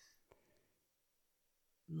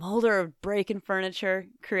 Mulder breaking furniture,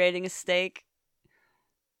 creating a stake.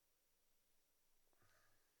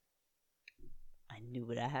 I knew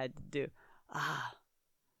what I had to do.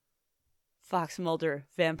 Fox Mulder,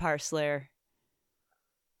 Vampire Slayer.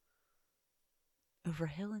 Over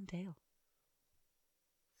hill and dale.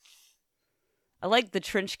 I like the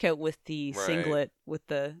trench coat with the singlet with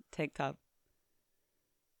the tank top.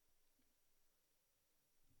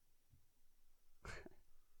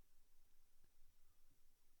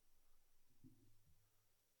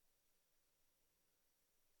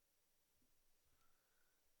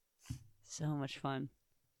 So much fun.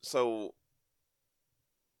 So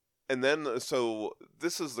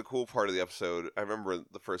this is the cool part of the episode. I remember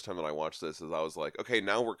the first time that I watched this is I was like, okay,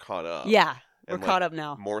 now we're caught up. Yeah, we're caught up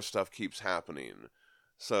now. More stuff keeps happening.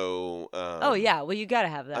 So oh yeah, well you gotta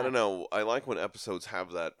have that. I don't know. I like when episodes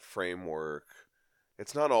have that framework.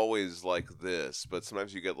 It's not always like this, but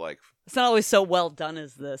sometimes you get it's not always so well done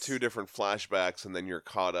as this. 2 different flashbacks and then you're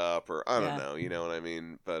caught up, or I don't know, you know what I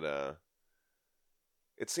mean? But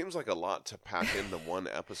it seems like a lot to pack into one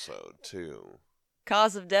episode too.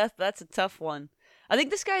 Cause of death, that's a tough one. I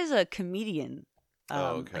think this guy's a comedian.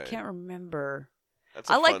 Okay. I can't remember.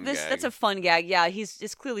 I like this. Gag. That's a fun gag. Yeah,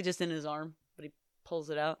 it's clearly just in his arm, but he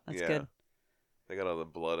pulls it out. That's good. They got all the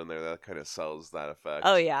blood in there. That kind of sells that effect.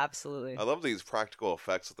 Oh yeah, absolutely. I love these practical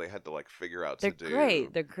effects that they had to figure out to do.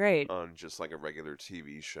 They're great on just a regular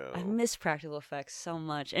TV show. I miss practical effects so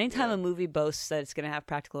much. Anytime a movie boasts that it's gonna have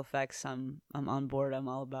practical effects, I'm on board. I'm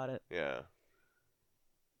all about it. Yeah.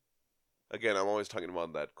 Again, I'm always talking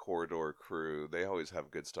about that Corridor Crew. They always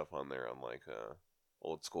have good stuff on there on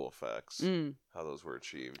old school effects. How those were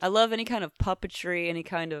achieved. I love any kind of puppetry, any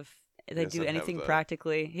kind of they do anything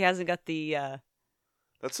practically. He hasn't got the.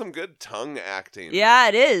 That's some good tongue acting. Yeah,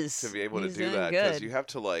 it is. To be able to do that, because you have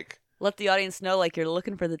to let the audience know you're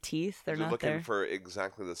looking for the teeth. They're not looking there. For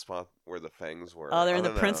exactly the spot where the fangs were. Oh, they're in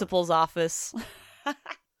the principal's office.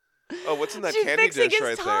 Oh, what's in that candy dish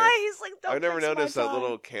right there? He's like, I've never noticed that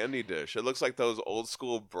little candy dish. It looks like those old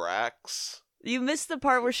school Bracks. You missed the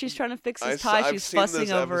part where she's trying to fix his tie. She's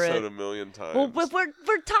fussing over it. I've seen this episode a million times. Well, but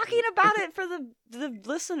we're talking about it for the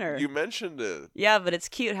listener. You mentioned it. Yeah, but it's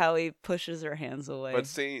cute how he pushes her hands away. But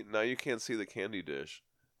see, now you can't see the candy dish.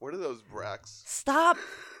 What are those Bracks? Stop.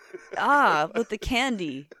 With the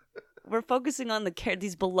candy. We're focusing on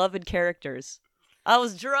these beloved characters. I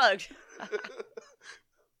was drugged.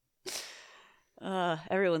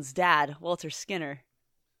 Everyone's dad, Walter Skinner.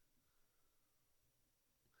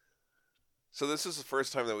 So this is the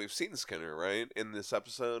first time that we've seen Skinner, right? In this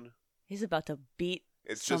episode? He's about to beat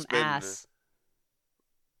some been, ass.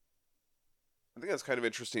 I think that's kind of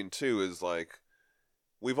interesting, too, is like,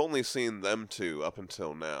 we've only seen them two up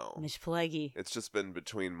until now. Miss Pileggi. It's just been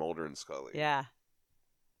between Mulder and Scully. Yeah.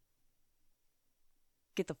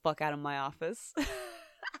 Get the fuck out of my office.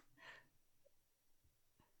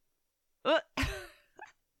 I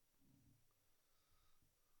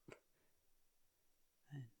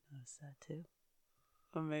noticed that too.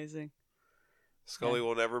 Amazing. Scully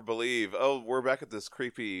will never believe. Oh, we're back at this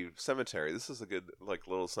creepy cemetery. This is a good, like,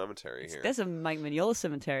 little cemetery here. That's a Mike Mignola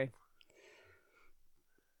cemetery.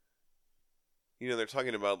 You know, they're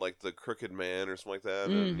talking about, like, the Crooked Man or something like that,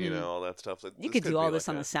 and, you know, all that stuff. You could do all this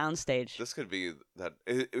on the soundstage. This could be that.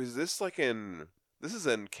 Is this, like, this is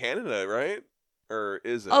in Canada, right? Or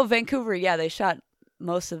is it? Oh, Vancouver, yeah. They shot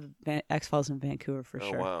most of X-Files in Vancouver, for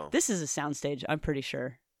sure. Wow. This is a soundstage, I'm pretty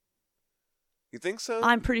sure. You think so?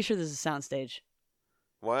 I'm pretty sure this is a soundstage.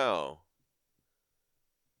 Wow.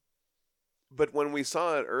 But when we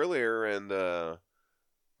saw it earlier and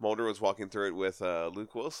Mulder was walking through it with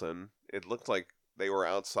Luke Wilson, it looked like they were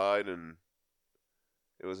outside and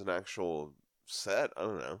it was an actual set. I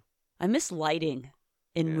don't know. I miss lighting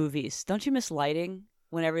in movies. Don't you miss lighting?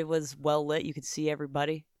 When everyone's well lit, you could see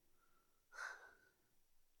everybody.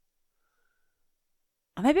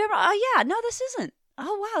 Maybe I'm wrong. Oh, yeah. No, this isn't.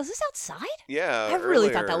 Oh, wow. Is this outside? Yeah. I really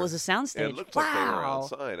thought that was a soundstage. It looked like they were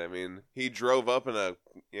outside. I mean, he drove up in a,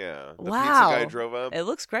 The pizza guy drove up. It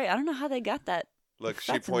looks great. I don't know how they got that. Look,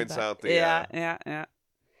 she points out the Yeah.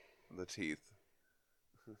 The teeth.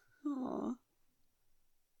 Aww.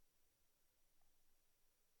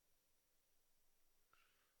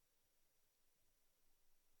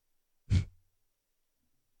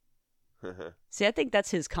 See, I think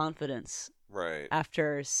that's his confidence. Right.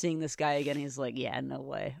 After seeing this guy again, he's like, yeah, no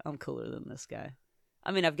way. I'm cooler than this guy.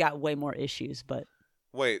 I mean, I've got way more issues, but...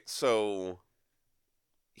 Wait, so...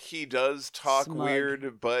 He does talk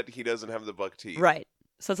weird, but he doesn't have the buck teeth. Right.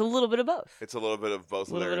 So it's a little bit of both. It's a little bit of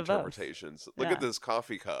both of their interpretations. Look at this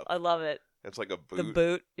coffee cup. I love it. It's like a boot. The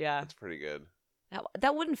boot, yeah. That's pretty good.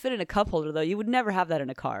 That wouldn't fit in a cup holder, though. You would never have that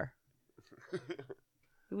in a car.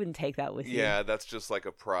 You wouldn't take that with you. Yeah, that's just like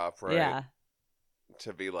a prop, right? Yeah.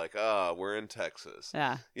 To be like, we're in Texas.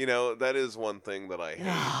 Yeah. You know, that is one thing that I hate.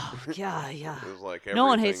 Oh, yeah. It's like no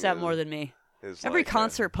one hates that more than me. Every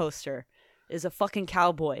concert poster is a fucking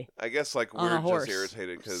cowboy. I guess like we're just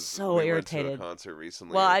irritated because we went to a concert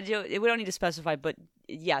recently. Well, we don't need to specify, but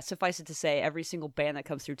yeah, suffice it to say, every single band that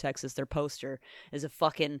comes through Texas, their poster is a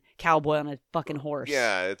fucking cowboy on a fucking horse.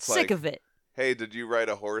 Yeah, it's sick of it. Hey, did you ride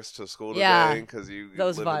a horse to school today? Because you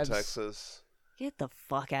live vibes. in Texas. Get the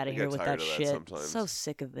fuck out of here with that shit. Sometimes. So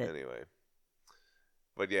sick of it. Anyway,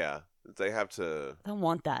 but yeah, they have to. I don't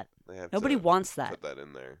want that. Nobody wants that. Put that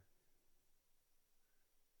in there.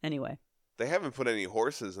 Anyway. They haven't put any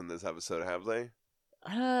horses in this episode, have they?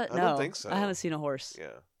 No. I don't think so. I haven't seen a horse. Yeah.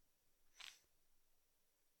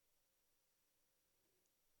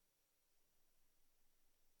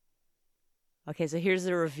 Okay, so here's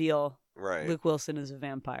the reveal. Right. Luke Wilson is a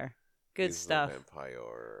vampire. Good stuff. He's a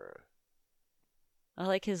vampire. I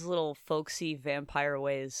like his little folksy vampire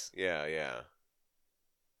ways. Yeah.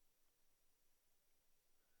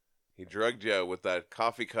 He drugged you with that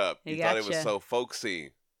coffee cup. You thought it was so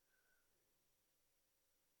folksy.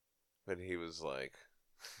 But he was like...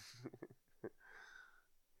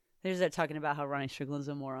 There's that talking about how Ronnie Strickland's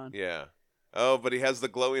a moron. Yeah. Oh, but he has the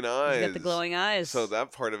glowing eyes. He's got the glowing eyes. So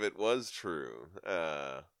that part of it was true.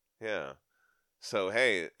 Yeah. So,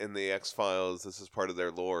 hey, in the X-Files, this is part of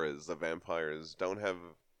their lore, is the vampires don't have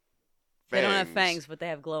fangs. They don't have fangs, but they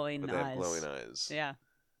have glowing eyes. They have glowing eyes. Yeah.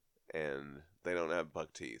 And they don't have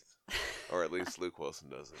buck teeth. Or at least Luke Wilson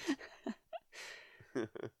doesn't.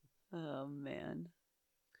 Oh, man.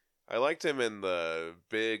 I liked him in the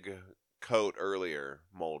big coat earlier,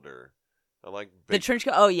 Mulder. I like the trench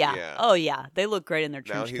coat. Oh yeah. Oh yeah. They look great in their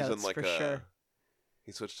trench coats. Now he's in like for sure.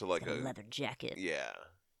 He switched to like a leather jacket. Yeah.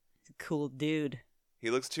 He's a cool dude. He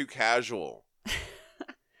looks too casual.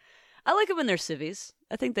 I like him in their civvies.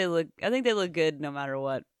 I think they look good no matter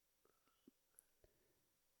what.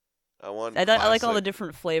 I like all the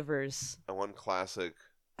different flavors. I want classic.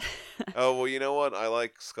 Oh, well, you know what? I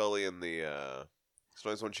like Scully in the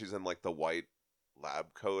sometimes when she's in like the white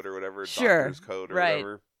lab coat or whatever, doctor's coat or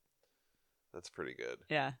whatever. That's pretty good.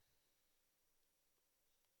 Yeah.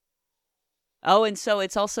 Oh, and so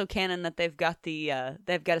it's also canon that they've got to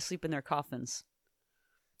sleep in their coffins.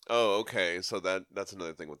 Oh, okay. So that's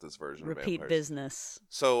another thing with this version of Repeat vampires. business.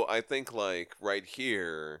 So I think like right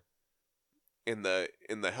here in the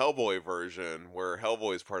Hellboy version, where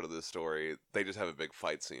Hellboy is part of this story, they just have a big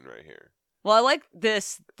fight scene right here. Well, I like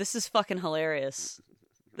this. This is fucking hilarious.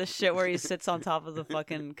 The shit where he sits on top of the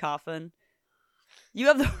fucking coffin. You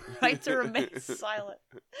have the right to remain silent.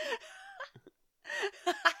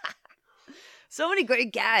 So many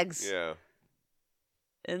great gags. Yeah.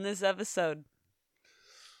 In this episode.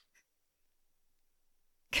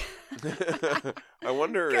 I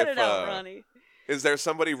wonder Cut if it out, Ronnie. Is there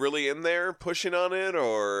somebody really in there pushing on it,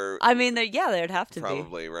 or? I mean, there'd have to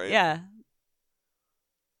probably, right? Yeah.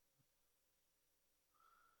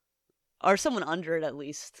 Or someone under it at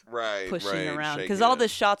least. Right, pushing around. Because all the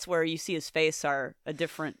shots where you see his face are a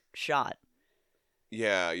different shot.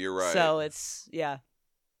 Yeah, you're right. So it's, yeah.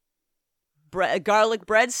 Garlic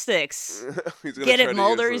breadsticks. Get it,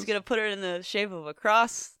 Mulder? He's going to put it in the shape of a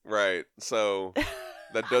cross. Right. So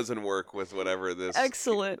that doesn't work with whatever this...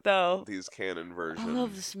 Excellent, though. These canon versions. I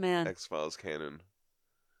love this man. X-Files canon.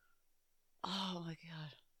 Oh, my God.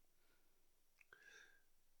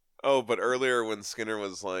 Oh, but earlier when Skinner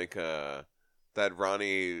was like, that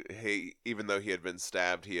Ronnie, even though he had been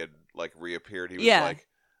stabbed, he had, like, reappeared. He was like,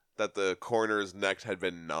 that the coroner's neck had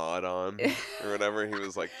been gnawed on, or whatever. He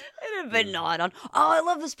was like... It had been gnawed on. Oh, I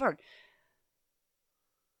love this part.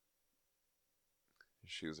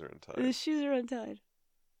 His shoes are untied. His shoes are untied.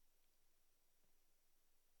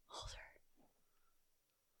 Hold her.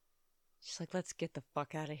 She's like, let's get the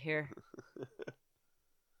fuck out of here.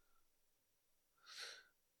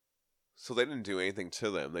 So they didn't do anything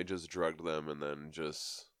to them. They just drugged them and then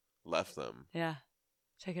just left them. Yeah.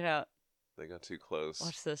 Check it out. They got too close.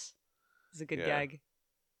 Watch this. This is a good gag.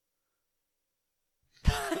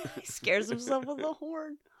 He scares himself with the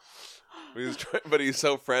horn. But he's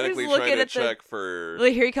so frantically trying to check for...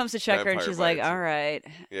 Well, here he comes to check her, and she's like, all right.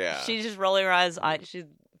 Yeah. She's just rolling her eyes. She's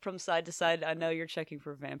from side to side. I know you're checking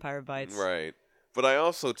for vampire bites. Right. But I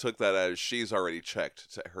also took that as she's already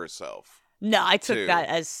checked herself. No, I took that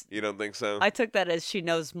as... You don't think so? I took that as she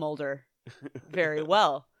knows Mulder very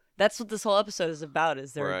well. That's what this whole episode is about,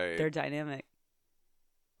 is their dynamic.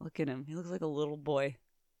 Look at him. He looks like a little boy.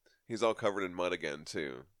 He's all covered in mud again,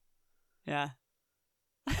 too. Yeah.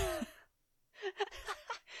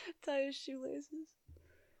 Tie his shoelaces.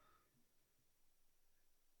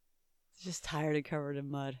 He's just tired and covered in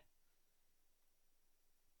mud.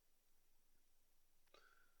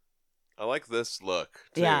 I like this look,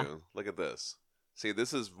 too. Yeah. Look at this. See,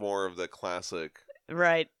 this is more of the classic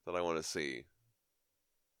that I want to see.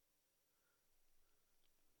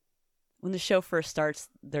 When the show first starts,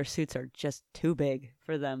 their suits are just too big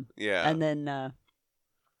for them. Yeah. And then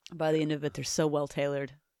by the end of it, they're so well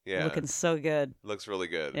tailored. Yeah. Looking so good. Looks really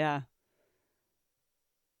good. Yeah.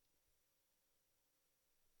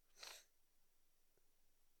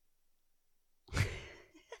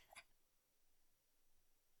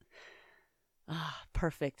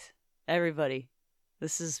 Perfect. Everybody.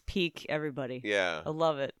 This is peak everybody. Yeah. I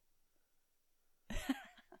love it.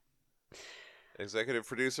 Executive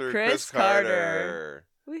producer Chris Carter.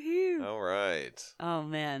 Woohoo. All right. Oh,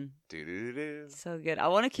 man. Do-do-do-do. So good. I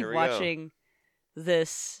want to keep watching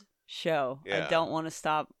this show. Yeah. I don't want to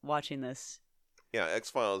stop watching this. Yeah,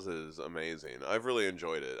 X-Files is amazing. I've really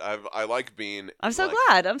enjoyed it. I like being I'm so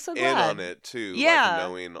glad. I'm so glad. in on it, too. Yeah. Like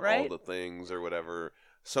knowing all the things or whatever.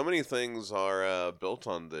 So many things are built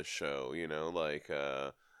on this show, you know, like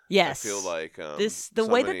yes. I feel like the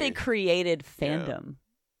way that they created fandom.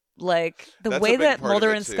 Like, the way that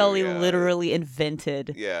Mulder and Scully literally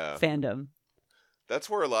invented fandom. That's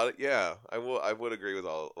where a lot of... Yeah, I would agree with a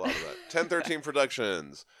lot of that. 1013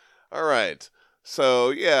 Productions. All right.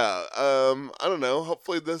 So, yeah. I don't know.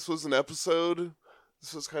 Hopefully this was an episode.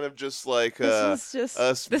 This was kind of just like us being...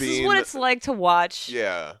 This is what it's like to watch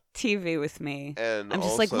TV with me. And I'm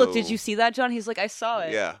just like, look, did you see that, John? He's like, I saw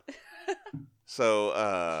it. Yeah.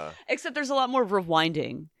 So... Except there's a lot more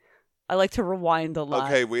rewinding. I like to rewind a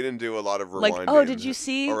lot. Okay, we didn't do a lot of rewinding. Like, oh, did you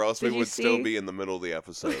see? Or else we would still be in the middle of the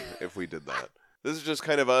episode if we did that. This is just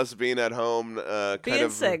kind of us being at home. Being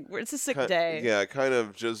sick. It's a sick day. Yeah, kind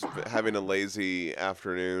of just having a lazy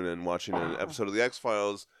afternoon and watching an episode of The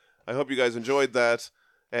X-Files. I hope you guys enjoyed that.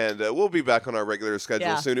 And we'll be back on our regular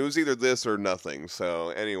schedule soon. It was either this or nothing. So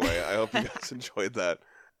anyway, I hope you guys enjoyed that.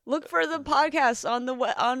 Look for the podcast on the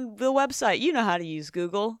website. You know how to use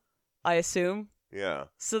Google, I assume. Yeah.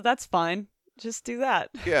 So that's fine. Just do that.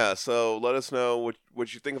 Yeah, so let us know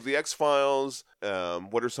what you think of the X-Files.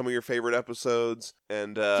 What are some of your favorite episodes?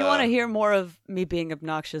 And if you want to hear more of me being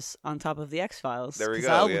obnoxious on top of the X-Files, there we go.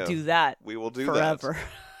 I will do that. We will do forever.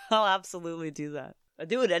 that. I'll absolutely do that. I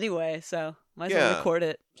do it anyway, so might as well record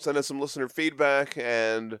it. Send us some listener feedback,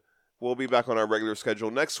 and we'll be back on our regular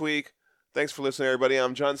schedule next week. Thanks for listening, everybody.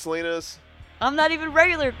 I'm John Salinas. I'm not even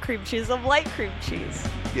regular cream cheese. I'm light cream cheese.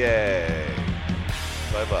 Yay.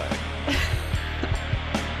 Bye-bye.